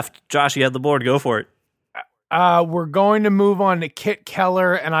members left. Josh, you have the board. Go for it. We're going to move on to Kit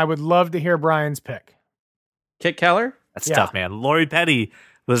Keller, and I would love to hear Brian's pick. Kit Keller? That's Yeah. tough, man. Lori Petty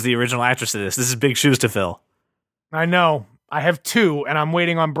was the original actress of this. This is big shoes to fill. I know. I have two, and I'm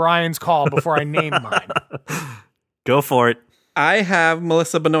waiting on Brian's call before I name mine. Go for it. I have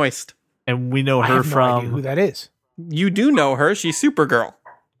Melissa Benoist. And we know I her have no from. idea who that is. You do know her. She's Supergirl.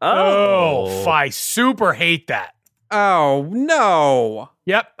 I super hate that. Oh, no.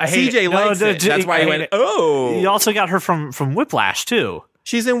 Yep, I hate CJ it. likes no, it. That's why I he hate went, it. oh. You also got her from Whiplash too.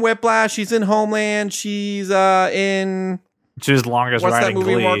 She's in Whiplash. She's in Homeland. She's in... She was the longest What's that riding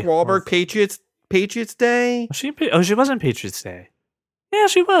movie, Glee. Mark Wahlberg? Patriots Day? Was she? She was in Patriots Day. Yeah,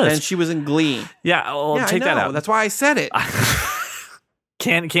 she was. And she was in Glee. Yeah, I'll Yeah, take I that know. out. That's why I said it.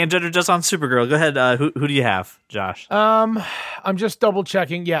 Can't judge her just on Supergirl. Go ahead. Who do you have, Josh? I'm just double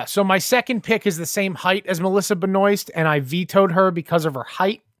checking. Yeah, so my second pick is the same height as Melissa Benoist, and I vetoed her because of her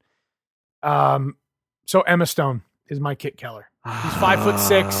height. So Emma Stone is my Kit Keller. She's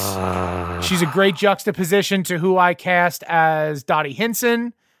 5'6". She's a great juxtaposition to who I cast as Dottie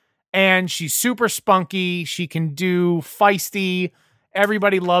Hinson, and she's super spunky. She can do feisty.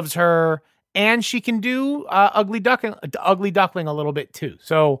 Everybody loves her, and she can do ugly duckling a little bit too.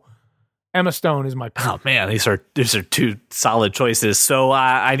 So Emma Stone is my pick. Oh man, these are two solid choices. So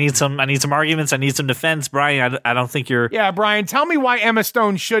I need some arguments. I need some defense, Brian. I don't think you're. Yeah, Brian, tell me why Emma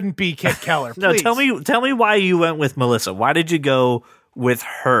Stone shouldn't be Kit Keller. No, please. tell me why you went with Melissa. Why did you go with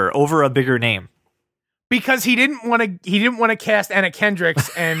her over a bigger name? Because he didn't want to cast Anna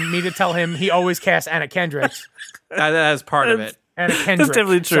Kendricks, and me to tell him he always casts Anna Kendricks. That is part of it. Anna Kendricks.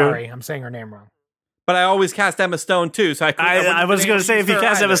 definitely true. Sorry, I'm saying her name wrong. But I always cast Emma Stone, too. So I was going to say, if you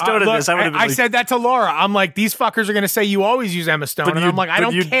cast Emma Stone in Look, this, I would have been I like, said that to Laura. I'm like, these fuckers are going to say you always use Emma Stone, and I'm like, I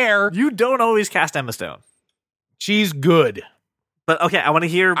don't care. You don't always cast Emma Stone. She's good. But okay, I want to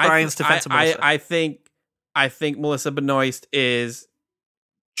hear Brian's defense of Melissa. I think Melissa Benoist is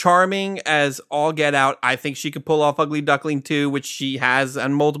charming as all get out. I think she could pull off Ugly Duckling 2, which she has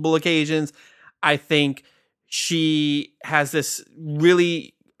on multiple occasions. I think she has this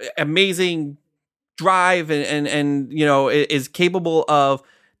really amazing drive and you know, is capable of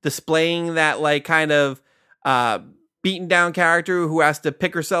displaying that like kind of beaten down character who has to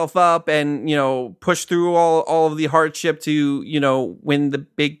pick herself up and, you know, push through all of the hardship to, you know, win the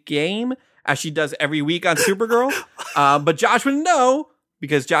big game, as she does every week on Supergirl. But Josh wouldn't know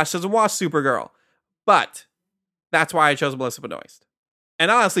because Josh doesn't watch Supergirl. But that's why I chose Melissa Benoist. And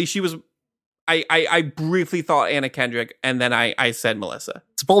honestly, she was... I briefly thought Anna Kendrick, and then I said Melissa.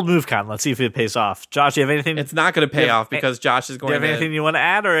 It's a bold move, Con. Let's see if it pays off. Josh, do you have anything? It's not going to pay off because Josh is Do going you have anything you want to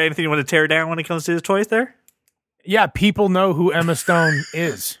add or anything you want to tear down when it comes to his choice there? Yeah, people know who Emma Stone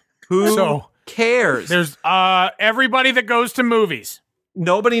is. Who cares? There's everybody that goes to movies.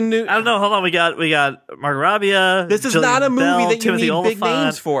 Nobody knew. I don't know. Hold on. We got Margot Robbie. This is Jillian not a movie Bell, that you Timothy need Oliphant. big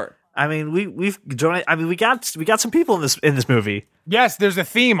names for. I mean, we've joined. I mean, we got some people in this movie. Yes, there's a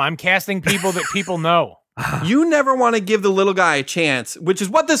theme. I'm casting people that people know. You never want to give the little guy a chance, which is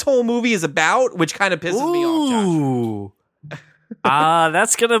what this whole movie is about, which kind of pisses me off, Josh.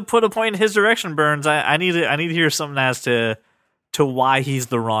 That's gonna put a point in his direction, Burns. I need to hear something as to why he's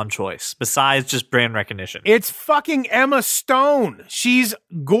the wrong choice, besides just brand recognition. It's fucking Emma Stone. She's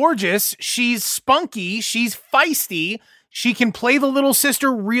gorgeous. She's spunky. She's feisty. She can play the little sister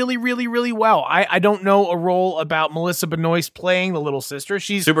really, really, really well. I don't know a role about Melissa Benoist playing the little sister.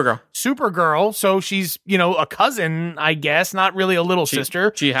 She's Supergirl, so she's, you know, a cousin, I guess, not really a little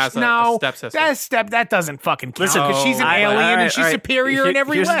sister. She has a stepsister. That doesn't fucking count. Listen, because she's an alien and she's superior in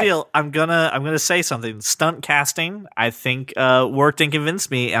every Here's way. the deal. I'm gonna say something. Stunt casting, I think, worked and convinced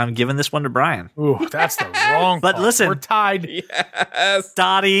me, and I'm giving this one to Brian. Ooh, that's the wrong. But call. listen, we're tied. Yes.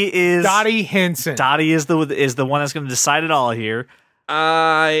 Dottie Hinson. Dottie is the one that's going to decide it all here.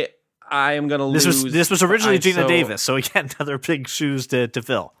 I am going to lose. This was originally Gina Davis, so again, another big shoes to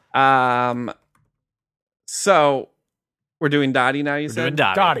fill. So we're doing Dottie now. We're doing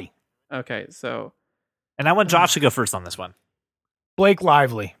Dottie. Okay, so and I want Josh to go first on this one. Blake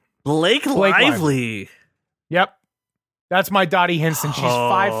Lively. Blake Lively. Yep. That's my Dottie Hinson. She's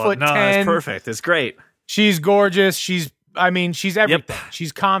 5'10". No, it's perfect. It's great. She's gorgeous. She's everything. Yep.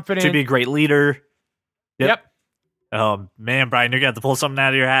 She's confident. To be a great leader. Yep. Oh man, Brian, you're gonna have to pull something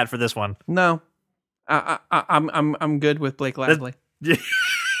out of your hat for this one. No, I'm good with Blake Lively.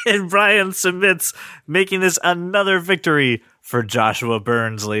 And Brian submits, making this another victory for Joshua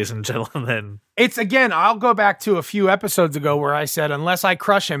Burns, ladies and gentlemen. It's, again, I'll go back to a few episodes ago where I said, unless I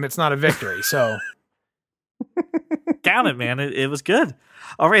crush him, it's not a victory. So count it, man. It was good.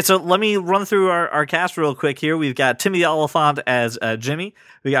 All right, so let me run through our cast real quick here. We've got Timothy Oliphant as Jimmy.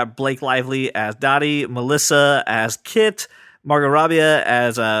 We got Blake Lively as Dottie, Melissa as Kit, Margot Robbie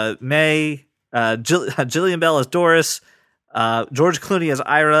as May, Jillian Bell as Doris, George Clooney as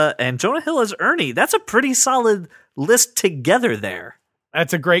Ira, and Jonah Hill as Ernie. That's a pretty solid list together there.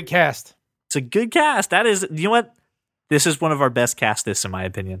 that's a great cast. It's a good cast. That is, you know what? This is one of our best cast lists, in my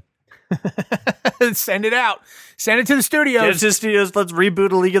opinion. Send it out. Send it to the Get it studios. to the studios. Let's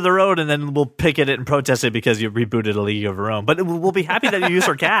reboot A League of Their Own, and then we'll picket it and protest it because you rebooted A League of Their Own. But we'll be happy that you use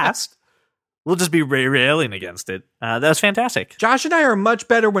our cast. We'll just be railing against it. That was fantastic. Josh and I are much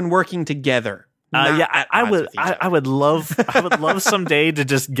better when working together. I would love someday to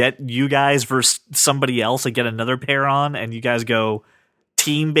just get you guys versus somebody else and get another pair on, and you guys go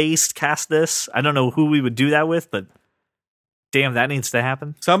team based cast this. I don't know who we would do that with, but damn, that needs to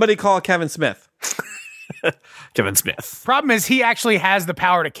happen. Somebody call Kevin Smith. Kevin Smith. Problem is, he actually has the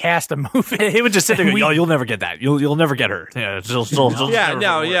power to cast a movie. He would just sit there and go, you'll never get that. You'll never get her. Yeah,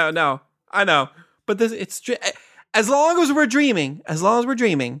 No. I know. But it's as long as we're dreaming.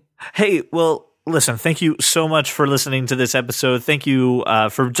 Hey, well, listen, thank you so much for listening to this episode. Thank you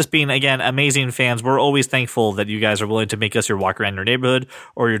for just being, again, amazing fans. We're always thankful that you guys are willing to make us your walk around your neighborhood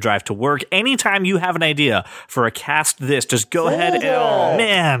or your drive to work. Anytime you have an idea for a cast this, just go ahead and, oh,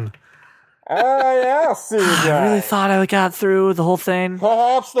 man. Yeah, CJ. I really thought I got through the whole thing.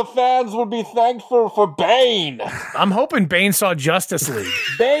 Perhaps the fans would be thankful for Bane. I'm hoping Bane saw Justice League.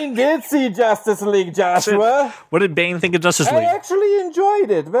 Bane did see Justice League, Joshua. What did Bane think of Justice League? I actually enjoyed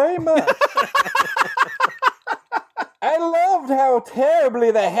it very much. I loved how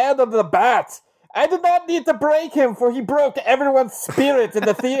terribly they handled the Bat. I did not need to break him, for he broke everyone's spirit in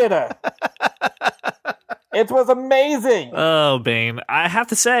the theater. It was amazing. Oh, Bane! I have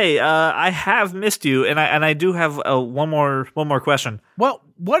to say, I have missed you, and I do have one more question. Well,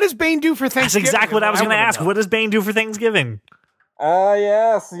 what does Bane do for That's Thanksgiving? exactly what I was going to wanna ask. know. What does Bane do for Thanksgiving?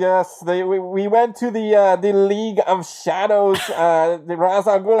 Yes. We went to the League of Shadows. The Ra's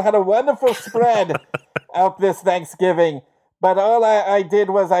al Ghul had a wonderful spread out this Thanksgiving. But all I did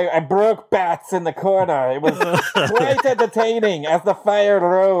was I broke bats in the corner. It was quite entertaining as the fire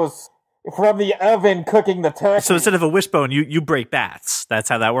rose from the oven cooking the turkey. So instead of a wishbone, you break bats. That's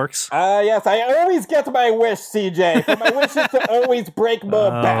how that works? Yes, I always get my wish, CJ. For my wish is to always break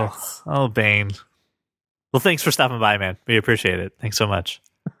more bats. Oh, Bane. Well, thanks for stopping by, man. We appreciate it. Thanks so much.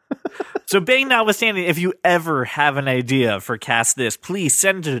 So, Bane notwithstanding, if you ever have an idea for Cast This, please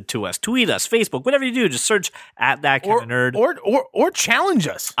send it to us. Tweet us, Facebook, whatever you do. Just search at That Kind of Nerd. Or challenge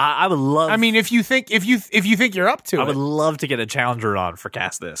us. I would love. I mean, if you think you're up to I it, would love to get a challenger on for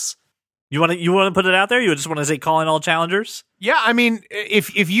Cast This. You want to put it out there? You just want to say call in all challengers? yeah. I mean,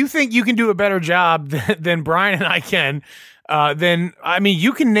 if you think you can do a better job than Brian and I can, then I mean,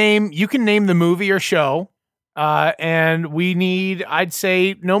 you can name the movie or show, and we need, I'd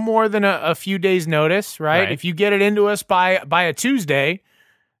say, no more than a few days' notice, right? If you get it into us by a Tuesday,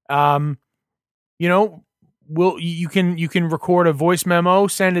 you can record a voice memo,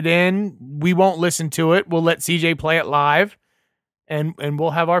 send it in. We won't listen to it. We'll let CJ play it live. And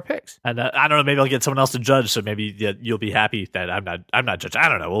we'll have our picks. And I don't know, maybe I'll get someone else to judge, so maybe you'll be happy that I'm not judging. I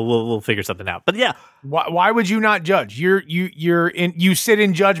don't know. We'll figure something out. But yeah, why would you not judge? You sit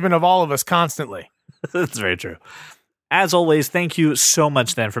in judgment of all of us constantly. that's very true. As always, thank you so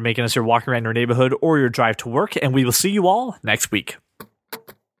much then for making us your walk around your neighborhood or your drive to work, and we will see you all next week.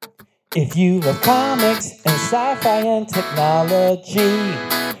 If you love comics and sci-fi and technology,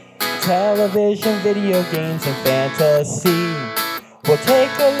 television, video games, and fantasy, well, take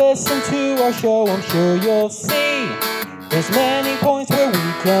a listen to our show, I'm sure you'll see there's many points where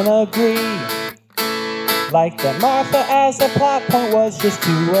we can agree. Like that Martha as a plot point was just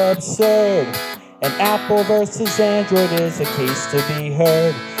too absurd, and Apple versus Android is a case to be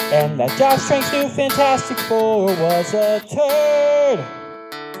heard, and that Josh Trank's new Fantastic Four was a turd.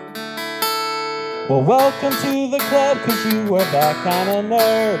 Well, welcome to the club, 'cause you are that kind of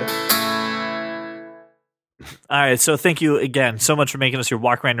nerd. All right, so thank you again so much for making us your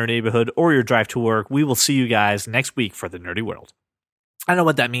walk around your neighborhood or your drive to work. We will see you guys next week for the Nerdy World. I know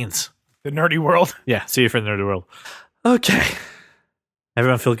what that means. The nerdy world. Yeah, see you for the nerdy world. Okay.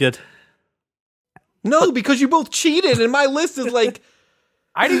 Everyone feel good? No, because you both cheated, and my list is like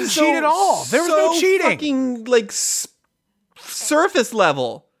I didn't cheat at all. There was no cheating. Fucking like surface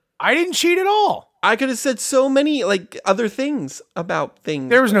level. I didn't cheat at all. I could have said so many like other things about things.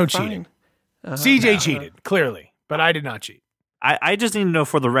 There was no Fine. cheating. CJ cheated, clearly, but I did not cheat. I just need to know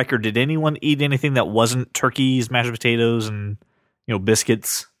for the record, did anyone eat anything that wasn't turkeys, mashed potatoes, and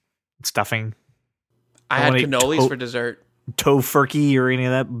biscuits, stuffing? I had Anyone ate cannolis for dessert. Tofurkey or any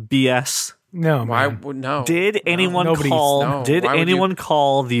of that BS? No, Why man. would no? Did anyone nobody- call? no. Did Why would anyone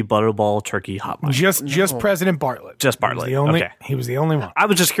call the Butterball turkey hot mic? Just No. President Bartlett. Just He was Bartlett. the only. Okay. He was the only one. I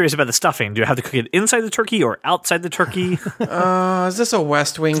was just curious about the stuffing. Do you have to cook it inside the turkey or outside the turkey? Is this a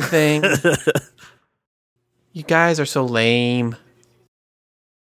West Wing thing? You guys are so lame.